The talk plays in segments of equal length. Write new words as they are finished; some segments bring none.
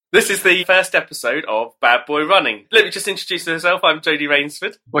This is the first episode of Bad Boy Running. Let me just introduce myself. I'm Jody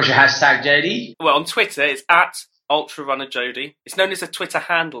Rainsford. What's your hashtag, Jody? Well, on Twitter, it's @UltraRunnerJody. It's known as a Twitter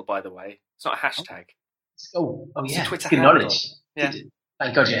handle, by the way. It's not a hashtag. Oh yeah. It's a Twitter Good handle. knowledge. Yeah.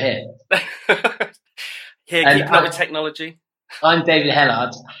 Thank God you're here. Here, And keeping up with technology. I'm David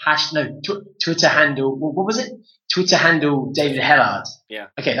Hellard. Twitter handle. What was it? Twitter handle David Hellard. Yeah.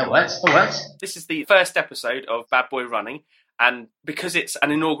 Okay, that works. This is the first episode of Bad Boy Running, and because it's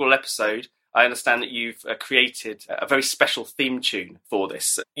an inaugural episode, I understand that you've created a very special theme tune for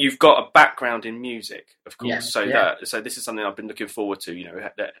this. You've got a background in music, of course, Yeah, so this is something I've been looking forward to. You know,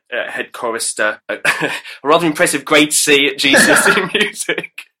 head chorister, a rather impressive grade C at GCSE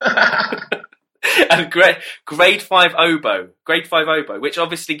music. And grade 5 oboe, which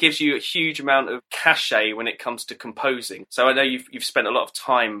obviously gives you a huge amount of cachet when it comes to composing. So I know you've spent a lot of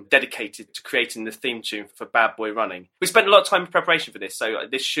time dedicated to creating the theme tune for Bad Boy Running. We spent a lot of time in preparation for this, so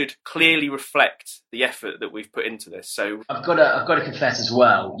this should clearly reflect the effort that we've put into this. So I've got to confess as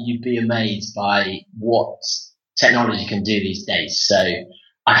well, you'd be amazed by what technology can do these days. So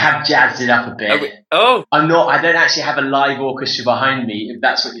I have jazzed it up a bit. I don't actually have a live orchestra behind me, if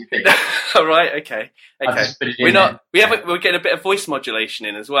that's what you think. All right, okay. I've just put it in We're getting a bit of voice modulation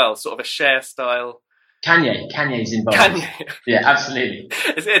in as well, sort of a Cher style. Kanye's involved. Kanye. Yeah, absolutely.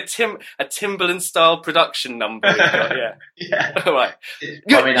 Is it a Timbaland style production number we've got? Yeah. Yeah. All right.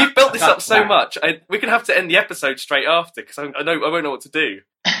 You've built this up so much. We're going to have to end the episode straight after because I won't know what to do.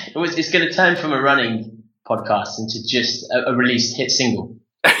 It's going to turn from a running podcast into just a released hit single.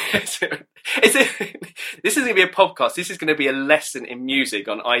 This isn't going to be a podcast. This is going to be a lesson in music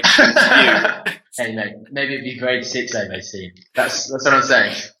on iTunes. Hey mate, maybe it'd be grade 6 MAC. That's what I'm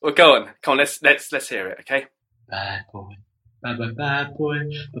saying. Well, go on. Come on, let's hear it, okay? Bad boy, bad boy, bad boy,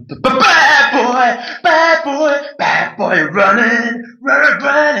 bad boy, running.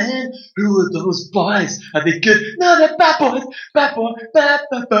 Who are those boys? Are they good? No, they're bad boys. Bad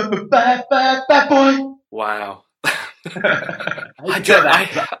boy. Wow. I don't know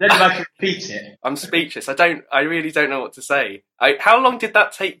if I can repeat it. I'm speechless. I really don't know what to say. How long did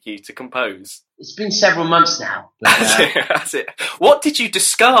that take you to compose? It's been several months now. But, That's it. What did you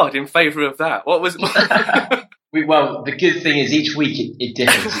discard in favour of that? What was? Well, the good thing is each week it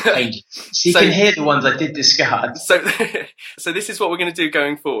differs, it changes. So you can hear the ones I did discard. So this is what we're going to do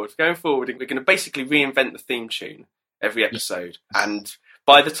going forward. Going forward, we're going to basically reinvent the theme tune every episode, and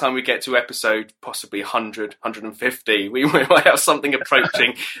by the time we get to episode possibly 100, 150, we might have something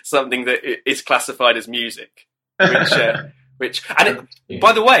approaching something that is classified as music. By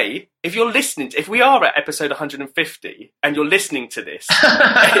the way, if we are at episode 150 and you're listening to this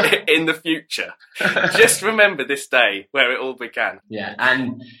in the future, just remember this day where it all began. Yeah,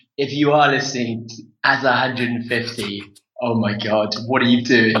 and if you are listening as 150, oh my God, what are you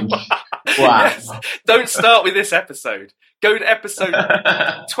doing? Wow. Yes. Don't start with this episode. Go to episode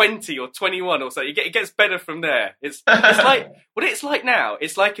 20 or 21 or so. It gets better from there. It's like what it's like now.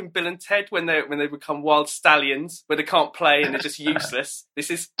 It's like in Bill and Ted when they become wild stallions, where they can't play and they're just useless. This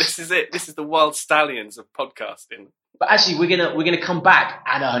is it. This is the wild stallions of podcasting. But actually, we're gonna come back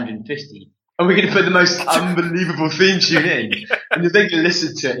at 150, and we're gonna put the most unbelievable theme tune in, and you're then gonna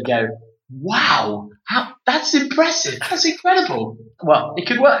listen to it and go, "Wow, that's impressive. That's incredible." Well, it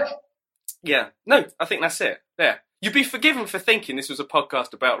could work. Yeah. No, I think that's it. There. You'd be forgiven for thinking this was a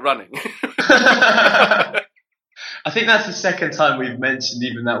podcast about running. I think that's the second time we've mentioned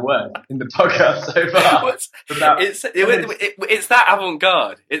even that word in the podcast so far. It's that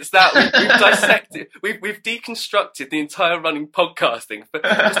avant-garde. It's that we've dissected, we've deconstructed the entire running podcast thing, but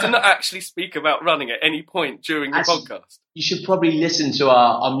just to not actually speak about running at any point during the podcast. You should probably listen to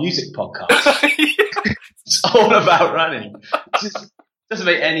our music podcast. It's all about running. Doesn't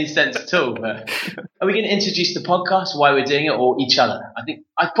make any sense at all. But are we going to introduce the podcast, why we're doing it, or each other? I think it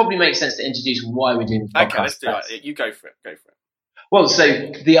probably makes sense to introduce why we're doing the podcast. Okay, let's do it. You go for it. Well, so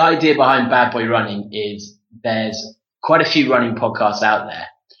the idea behind Bad Boy Running is there's quite a few running podcasts out there.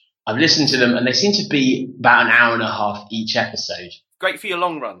 I've listened to them, and they seem to be about an hour and a half each episode. Great for your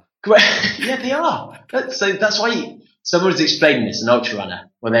long run. Great. Yeah, they are. So that's why someone was explaining this, an ultra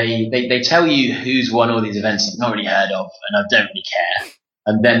runner, where they tell you who's won all these events I've not really heard of, and I don't really care.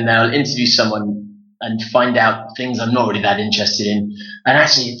 And then they'll interview someone and find out things I'm not really that interested in. And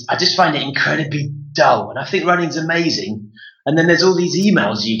actually, I just find it incredibly dull. And I think running's amazing. And then there's all these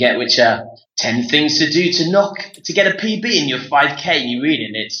emails you get, which are 10 things to do to get a PB in your 5K. And you read it,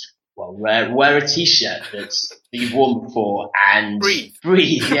 and it's, well, wear a T-shirt that you've worn before and breathe.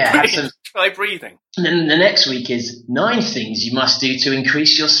 Yeah, try breathing. And then the next week is 9 things you must do to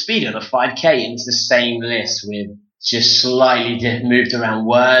increase your speed on a 5K. And it's the same list with just slightly moved around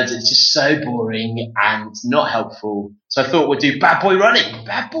words. It's just so boring and not helpful. So I thought we'd do Bad Boy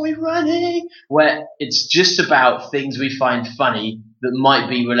Running, where it's just about things we find funny that might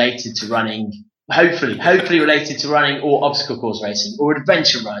be related to running, hopefully related to running or obstacle course racing or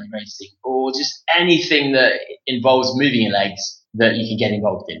adventure ride racing or just anything that involves moving your legs that you can get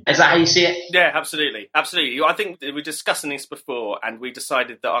involved in. Is that how you see it? Yeah, absolutely. I think we were discussing this before and we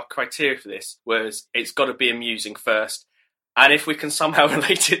decided that our criteria for this was it's got to be amusing first. And if we can somehow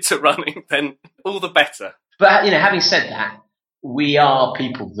relate it to running, then all the better. But, having said that, we are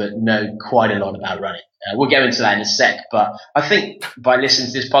people that know quite a lot about running. We'll get into that in a sec, but I think by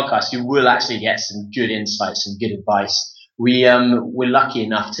listening to this podcast, you will actually get some good insights, some good advice. We're lucky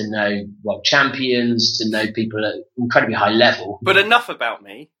enough to know world champions, to know people at incredibly high level. But enough about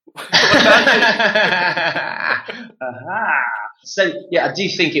me. So, yeah, I do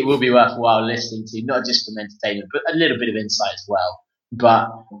think it will be worthwhile listening to, not just for entertainment, but a little bit of insight as well. But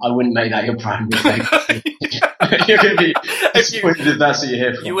I wouldn't make that your primary focus. You're going to be disappointed if that's what you're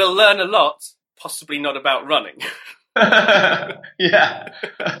here for. You will learn a lot, possibly not about running. Yeah,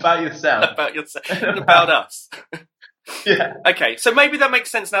 about yourself. About yourself and about us. Yeah. Okay, so maybe that makes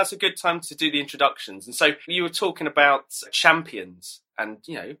sense now. It's a good time to do the introductions. And so you were talking about champions and,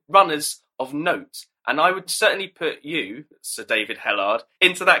 runners of note. And I would certainly put you, Sir David Hellard,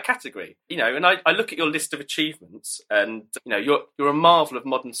 into that category. And I look at your list of achievements and, you're a marvel of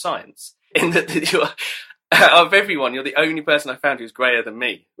modern science in that you're, out of everyone, you're the only person I found who's greyer than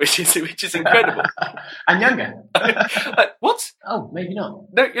me, which is incredible. And younger. What? Oh, maybe not.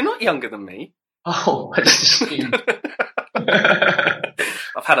 No, you're not younger than me. Oh, I just assumed.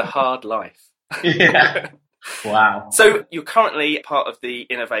 I've had a hard life. Yeah. Wow. So you're currently part of the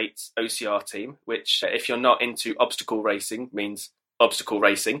Innovate OCR team, which, if you're not into obstacle racing, means obstacle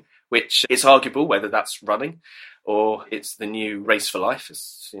racing, which is arguable whether that's running or it's the new Race for Life.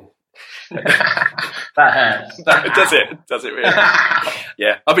 That hurts. Does it really?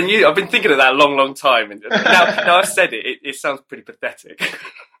 Yeah, I've been thinking of that a long time, and now I've said it sounds pretty pathetic.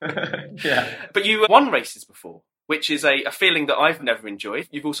 Yeah, but you won races before, which is a feeling that I've never enjoyed.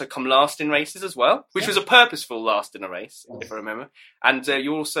 You've also come last in races as well, which was a purposeful last in a race, if I remember. And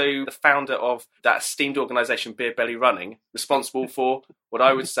you're also the founder of that esteemed organisation, Beer Belly Running, responsible for what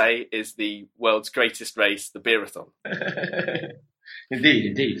I would say is the world's greatest race, the Beerathon.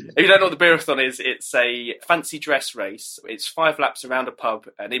 Indeed. If you don't know what the Beerathon is, it's a fancy dress race. It's 5 laps around a pub,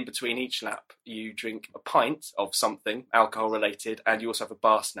 and in between each lap, you drink a pint of something alcohol-related, and you also have a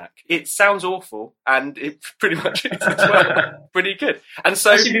bar snack. It sounds awful, and it pretty much is as well. Pretty good. And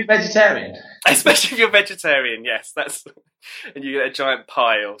so, especially if you're vegetarian. Especially if you're vegetarian, yes. And you get a giant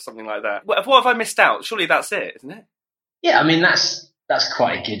pie or something like that. What have I missed out? Surely that's it, isn't it? Yeah, I mean, that's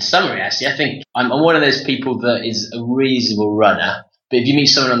quite a good summary, actually. I think I'm one of those people that is a reasonable runner. But if you meet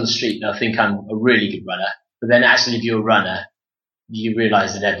someone on the street, they'll think I'm a really good runner. But then actually, if you're a runner, you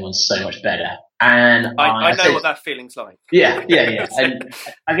realise that everyone's so much better. And I know what that feeling's like. Yeah. And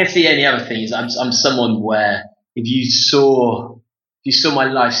I guess the only other thing is I'm someone where if you saw my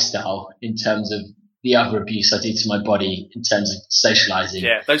lifestyle in terms of the other abuse I do to my body in terms of socialising.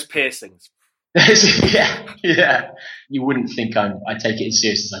 Yeah, those piercings. yeah. You wouldn't think I take it as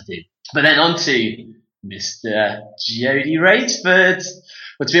serious as I do. But then on to Mr. Jody Raisford.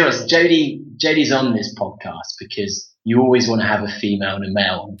 Well, to be honest, Jody's on this podcast because you always want to have a female and a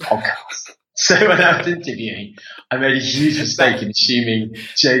male on the podcast. So when I was interviewing, I made a huge mistake in assuming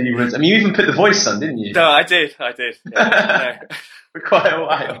Jody was. I mean, you even put the voice on, didn't you? No, I did. Yeah, for quite a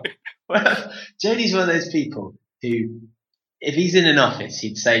while. Well, Jody's one of those people who, if he's in an office,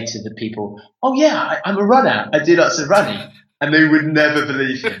 he'd say to the people, "Oh yeah, I'm a runner. I do lots of running," and they would never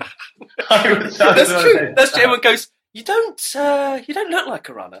believe him. That's true. Everyone goes, "You don't look like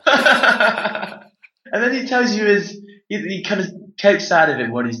a runner." And then he tells you he kind of coaxes out of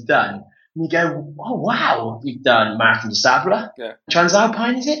him what he's done. And you go, "Oh wow, you've done Marathon de Sable,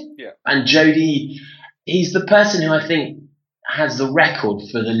 Transalpine, is it?" Yeah. And Jody, he's the person who I think has the record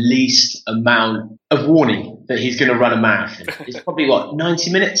for the least amount of warning that he's going to run a marathon. It's probably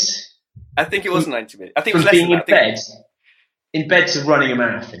 90 minutes. I think it was 90 minutes. I think it was from less being than that. in bed to running a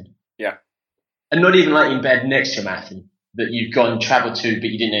marathon. Yeah. And not even like in bed next to a marathon that you've gone travel to, but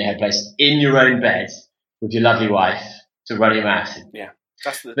you didn't know you had a place, in your own bed with your lovely wife to running a marathon. Yeah.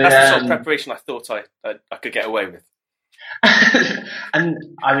 That's the sort of preparation I thought I could get away with. And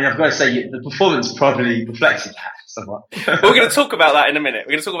I mean, I've got to say, the performance probably reflected that somewhat. We're going to talk about that in a minute.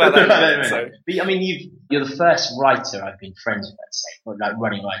 But I mean, you're the first writer I've been friends with, let's say, or like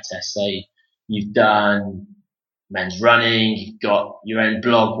running writer. So you've done Men's Running, you've got your own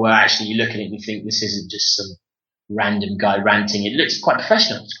blog where actually you look at it and you think this isn't just some random guy ranting. It looks quite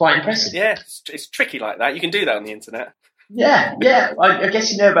professional. It's quite impressive. Yeah, it's tricky like that. You can do that on the internet. Yeah. I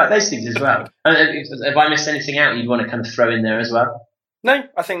guess you know about those things as well. Have I missed anything out you'd want to kind of throw in there as well? No,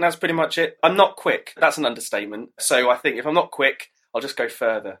 I think that's pretty much it. I'm not quick. That's an understatement. So I think if I'm not quick, I'll just go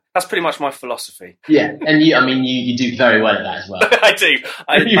further. That's pretty much my philosophy. Yeah, and you do very well at that as well. I do.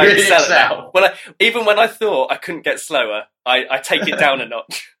 I really excel at that. Even when I thought I couldn't get slower, I take it down a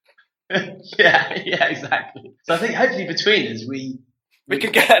notch. yeah, exactly. So I think hopefully between us we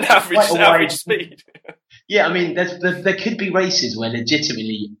can get an average speed. Yeah, I mean, there could be races where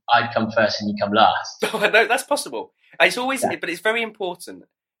legitimately I'd come first and you come last. Oh, no, that's possible. It's always, but it's very important.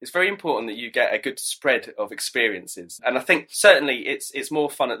 It's very important that you get a good spread of experiences, and I think certainly it's more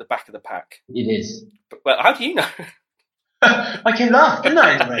fun at the back of the pack. It is. But how do you know? I came last, didn't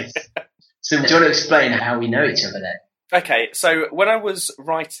I, in the race? So do you want to explain how we know each other then? Okay, so when I was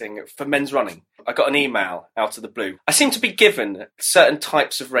writing for Men's Running, I got an email out of the blue. I seem to be given certain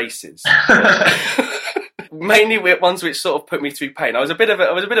types of races. Mainly ones which sort of put me through pain. I was a bit of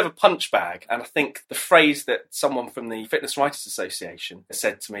a punch bag, and I think the phrase that someone from the Fitness Writers Association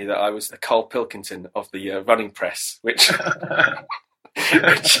said to me that I was the Carl Pilkington of the running press, which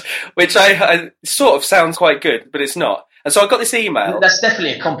I sort of sounds quite good, but it's not. And so I got this email. That's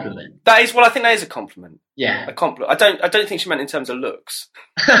definitely a compliment. I think that is a compliment. Yeah, a compliment. I don't think she meant in terms of looks.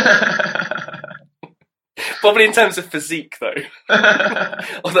 Probably in terms of physique, though.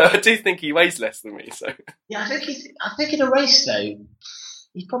 Although I do think he weighs less than me. So yeah, I think in a race though,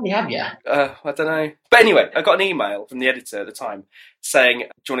 he'd probably have you. I don't know. But anyway, I got an email from the editor at the time saying, "Do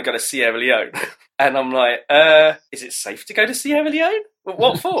you want to go to Sierra Leone?" And I'm like, "Is it safe to go to Sierra Leone?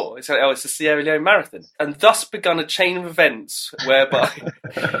 What for?" It's like, it's the Sierra Leone Marathon, and thus begun a chain of events whereby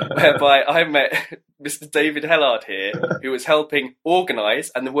I met Mr. David Hellard here, who was helping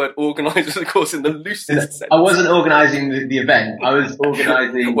organise, and the word organise was, of course, in the loosest sense. I wasn't organising the event. I was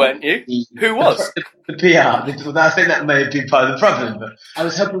organising. Weren't you? Who was? The PR. I think that may have been part of the problem, but I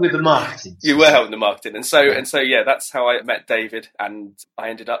was helping with the marketing. You were helping the marketing, and so yeah, that's how I met David, and I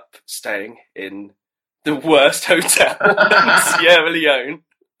ended up staying in the worst hotel in Sierra Leone,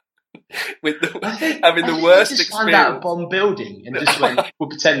 with having the worst experience. Found out a bomb building and just went, we'll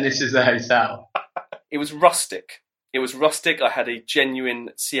pretend this is a hotel. It was rustic. I had a genuine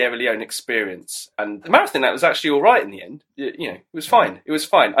Sierra Leone experience, and the marathon that was actually all right in the end. It was fine.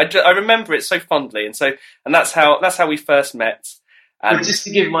 I remember it so fondly, and that's how we first met. And well, just to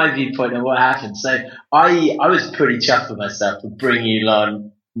give my viewpoint on what happened, so I was pretty chuffed with myself for bringing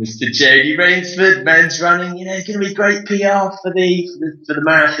along Mr. Jody Rainsford, Men's Running. It's going to be great PR for the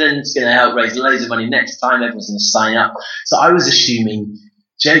marathon. It's going to help raise loads of money next time. Everyone's going to sign up. So I was assuming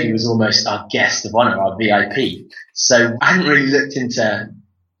Jody was almost our guest of honour, our VIP. So I hadn't really looked into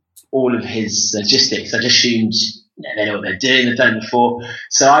all of his logistics. I just assumed they know what they're doing. They've done it before.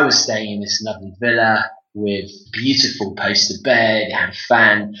 So I was staying in this lovely villa with beautiful poster bed. It had a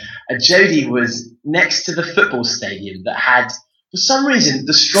fan. And Jody was next to the football stadium that had, for some reason,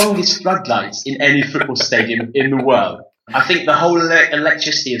 the strongest floodlights in any football stadium in the world. I think the whole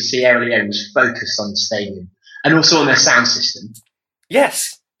electricity of Sierra Leone was focused on the stadium and also on their sound system.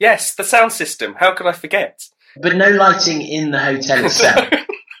 Yes, the sound system. How could I forget? But no lighting in the hotel itself.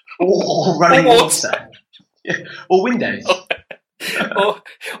 or running water. Or windows.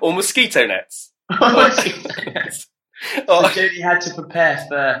 or mosquito nets. So Jody had to prepare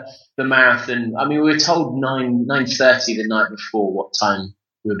for the marathon. I mean, we were told 9:30 the night before what time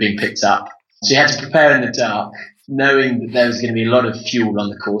we were being picked up. So you had to prepare in the dark, knowing that there was going to be a lot of fuel on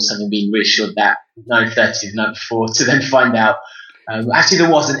the course, having been reassured that 9:30 the night before, to then find out actually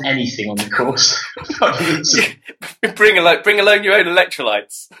there wasn't anything on the course. Bring along your own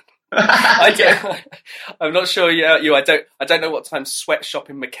electrolytes. I'm not sure. I don't know what time Sweatshop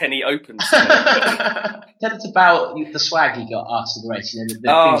in McKenney opens. Tell us about the swag you got after the race.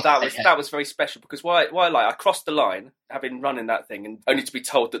 That was very special because I crossed the line, having run in that thing, and only to be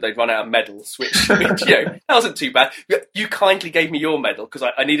told that they'd run out of medals, which that wasn't too bad. You kindly gave me your medal because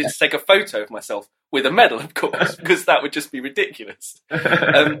I needed to take a photo of myself with a medal, of course, because that would just be ridiculous.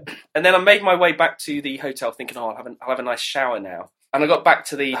 And then I made my way back to the hotel, thinking, I'll have a nice shower now. And I got back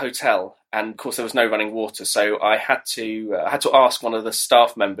to the hotel, and of course there was no running water, so I had to ask one of the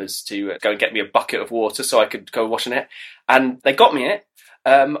staff members to go and get me a bucket of water so I could go wash in it. And they got me it.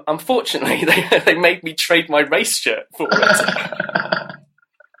 Unfortunately, they made me trade my race shirt for it.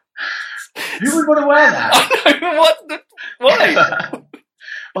 Who would want to wear that? I know, why?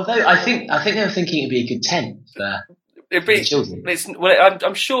 Although I think they were thinking it'd be a good tent for. It'd be,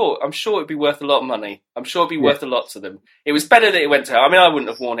 I'm sure it'd be worth a lot of money. I'm sure it'd be worth a lot to them. It was better that it went to her. I mean, I wouldn't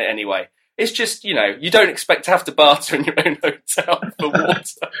have worn it anyway, It's just, you know, you don't expect to have to barter in your own hotel for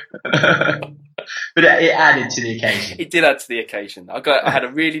water. But it added to the occasion. It did add to the occasion. I had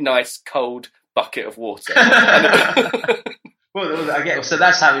a really nice cold bucket of water. Well, I get. So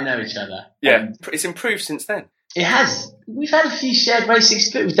that's how we know each other. Yeah, it's improved since then. It has. We've had a few shared racing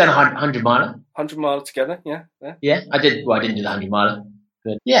experiences. We've done a 100 miler. 100 mile together, yeah. Yeah, I did. Well, I didn't do the 100 miler.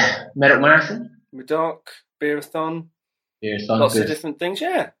 But yeah, Medoc Marathon. Medoc, Beerathon. Beerathon. Lots of different things,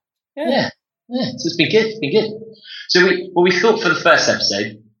 yeah. So it's been good. It's been good. So we thought for the first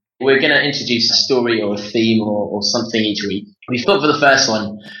episode, we're going to introduce a story or a theme or something each week. We thought for the first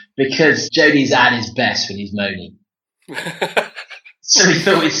one, because Jody's at his best when he's moaning. So we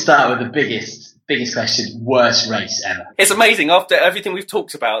thought we'd start with the biggest question, worst race ever. It's amazing, after everything we've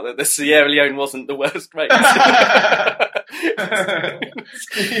talked about, that the Sierra Leone wasn't the worst race.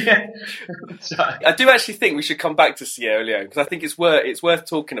 Yeah. I do actually think we should come back to Sierra Leone, because I think it's worth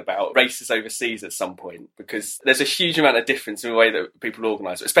talking about races overseas at some point, because there's a huge amount of difference in the way that people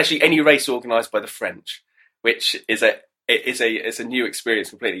organise, especially any race organised by the French, which is a new experience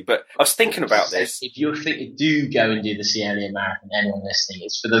completely. But I was thinking about this. If you're thinking, do go and do the Sierra Leone Marathon, anyone listening,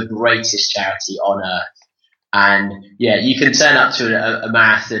 it's for the greatest charity on earth. And yeah, you can turn up to a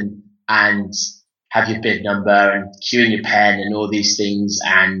marathon and have your bid number and queue in your pen and all these things.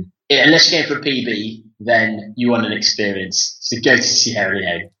 And unless you're going for a PB, then you want an experience. So go to Sierra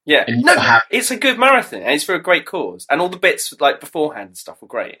Leone. Yeah, it's a good marathon and it's for a great cause. And all the bits like beforehand and stuff were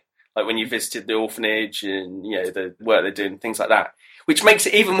great. Like when you visited the orphanage and, you know, the work they're doing, things like that, which makes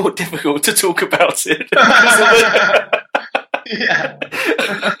it even more difficult to talk about it. Yeah.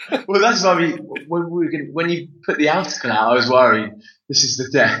 Well, that's why when you put the article out, I was worried this is the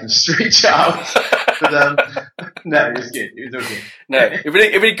death of Street Child. But no, it was good. It was all good. No,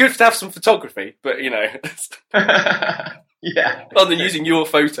 it'd be good to have some photography, but, you know. Yeah. Rather than using your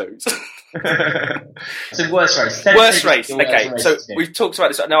photos. So worst race. Worst race. Okay, so we've talked about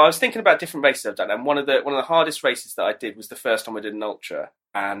this. Now I was thinking about different races I've done, and one of the hardest races that I did was the first time I did an ultra,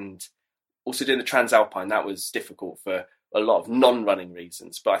 and also doing the Transalpine. That was difficult for a lot of non-running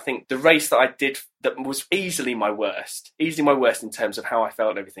reasons. But I think the race that I did that was easily my worst in terms of how I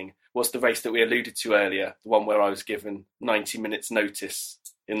felt and everything, was the race that we alluded to earlier, the one where I was given 90 minutes notice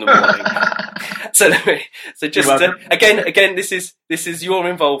in the morning. So just again, this is your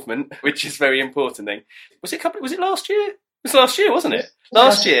involvement, which is very important. Thing was it last year? It was last year, wasn't it?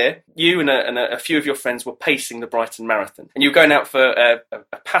 Last year, you and a few of your friends were pacing the Brighton Marathon, and you were going out for a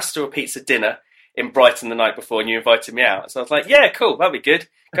pasta or pizza dinner in Brighton the night before, and you invited me out. So I was like, yeah, cool, that'd be good.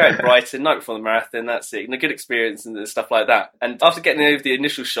 Go to Brighton, night before the marathon, that's it. And a good experience and stuff like that. And after getting over the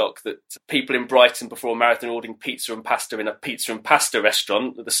initial shock that people in Brighton before a marathon ordering pizza and pasta in a pizza and pasta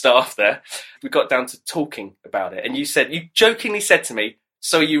restaurant with the staff there, we got down to talking about it. And you jokingly said to me,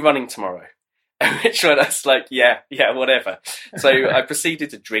 so are you running tomorrow? Which one I was like, yeah, whatever. So I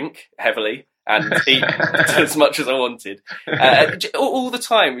proceeded to drink heavily and eat as much as I wanted. All the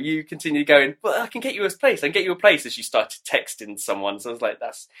time you continue going, well, I can get you a place. As you started texting someone. So I was like,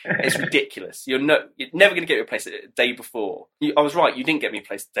 it's ridiculous. You're never going to get me a place the day before. I was right. You didn't get me a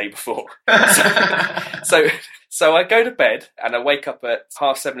place the day before. So I go to bed and I wake up at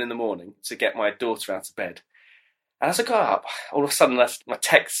 7:30 in the morning to get my daughter out of bed. And as I got up, all of a sudden my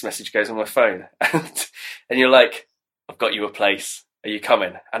text message goes on my phone. And you're like, I've got you a place. Are you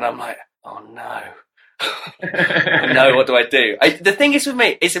coming? And I'm like, oh no. No, what do I do? The thing is with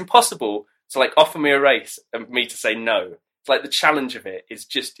me, it's impossible to like offer me a race and me to say no. It's like the challenge of it is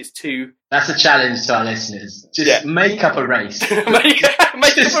too... That's a challenge to our listeners. Just make up a race. make up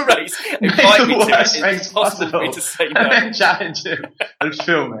a race. Invite me to it. It's impossible for me to say no. And then challenge him and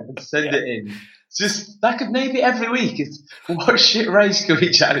film it and send it in. Just that could maybe every week. What shit race could we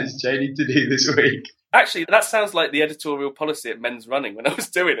challenge Janie to do this week? Actually, that sounds like the editorial policy at Men's Running when I was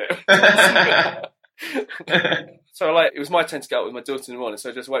doing it. So it was my turn to go out with my daughter in the morning.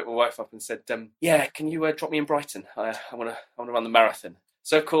 So I just woke my wife up and said, "Yeah, can you drop me in Brighton? I want to run the marathon."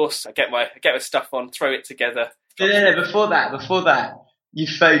 So of course I get my stuff on, throw it together. No. Before that, you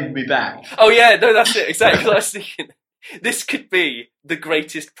phoned me back. Oh yeah, no, that's it exactly. I was thinking, this could be the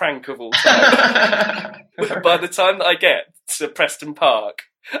greatest prank of all time. By the time that I get to Preston Park,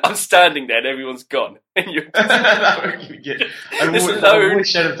 I'm standing there and everyone's gone. And you're just... I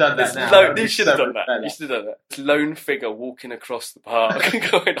wish I'd have done that now. You should have done that. This lone figure walking across the park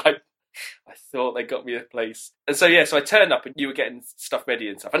going, I thought they got me a place. And so I turned up and you were getting stuff ready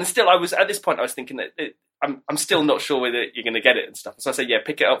and stuff. And still at this point I was thinking that I'm still not sure whether you're going to get it and stuff. So I said, yeah,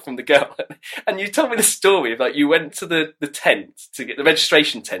 pick it up from the girl. And you told me the story of like you went to the tent to get the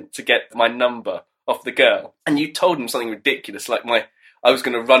registration tent to get my number off the girl. And you told him something ridiculous like I was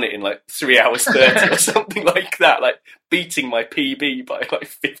going to run it in like 3 hours 30 or something like that, like beating my PB by like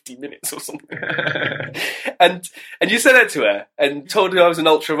 50 minutes or something. and you said that to her and told her I was an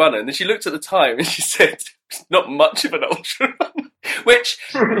ultra runner, and then she looked at the time and she said, "Not much of an ultra runner," which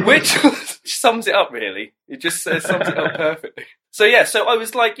sums it up really. It just sums it up perfectly. So yeah, so I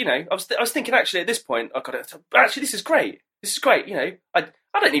was like, I was thinking actually at this point, actually this is great. This is great,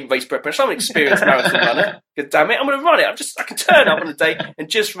 I don't need race preparation. I'm an experienced marathon runner. God damn it, I'm going to run it. I can turn up on a day and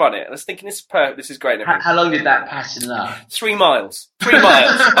just run it. And I was thinking, this is perfect. This is great. How long did that passion last? 3 miles. 3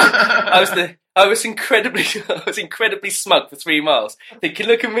 miles. I was incredibly smug for 3 miles, thinking,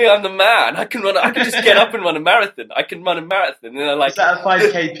 look at me, I'm the man. I can just get up and run a marathon. I can run a marathon. And was that a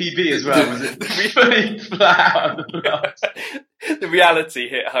 5k PB as well? Was it fully flat out of the blocks? The reality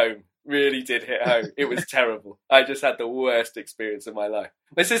hit home. Really did hit home. It was terrible. I just had the worst experience of my life.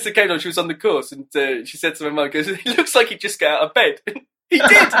 My sister came on, she was on the course, and she said to my mum, goes, "He looks like he just got out of bed." He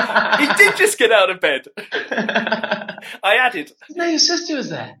did. He did just get out of bed. I added. No, your sister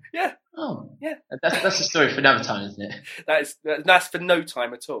was there. Yeah. Oh, yeah. That's a story for another time, isn't it? That's for no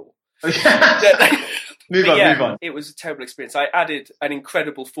time at all. Move on. It was a terrible experience. I added an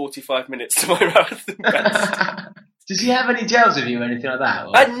incredible 45 minutes to my marathon best. Did you have any gels with you or anything like that?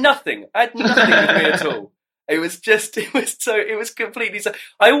 Or? I had nothing with me at all. It was completely.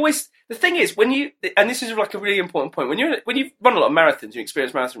 The thing is, and this is like a really important point, when you run a lot of marathons, you're an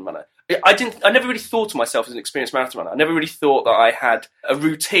experienced marathon runner. I never really thought of myself as an experienced marathon runner. I never really thought that I had a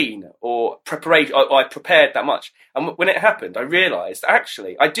routine or preparation, or I prepared that much. And when it happened, I realised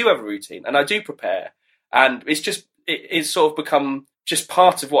actually I do have a routine and I do prepare, and it's sort of become just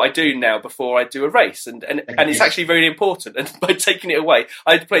part of what I do now before I do a race, and it's actually very important. And by taking it away,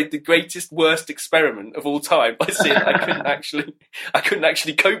 I played the greatest worst experiment of all time by seeing I couldn't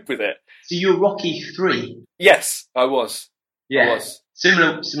actually cope with it. So you're Rocky 3? Yes, I was. Yeah. I was.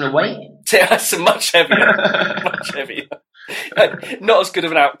 Similar weight? Yeah, so much heavier. Not as good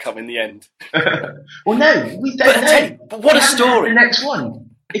of an outcome in the end. Well, no, we don't know. But what a story! The next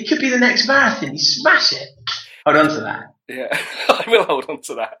one. It could be the next marathon. You smash it. Hold on to that. Yeah, I will hold on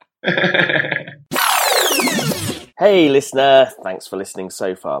to that. Hey listener, thanks for listening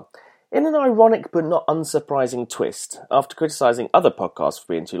so far. In an ironic but not unsurprising twist, after criticising other podcasts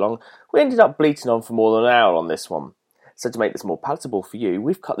for being too long, we ended up bleating on for more than an hour on this one. So to make this more palatable for you,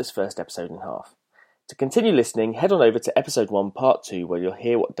 we've cut this first episode in half. To continue listening, head on over to episode 1 part 2 where you'll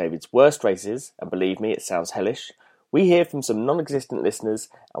hear what David's worst race is, and believe me, it sounds hellish. We hear from some non-existent listeners,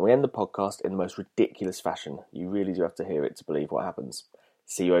 and we end the podcast in the most ridiculous fashion. You really do have to hear it to believe what happens.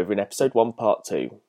 See you over in episode 1 part 2.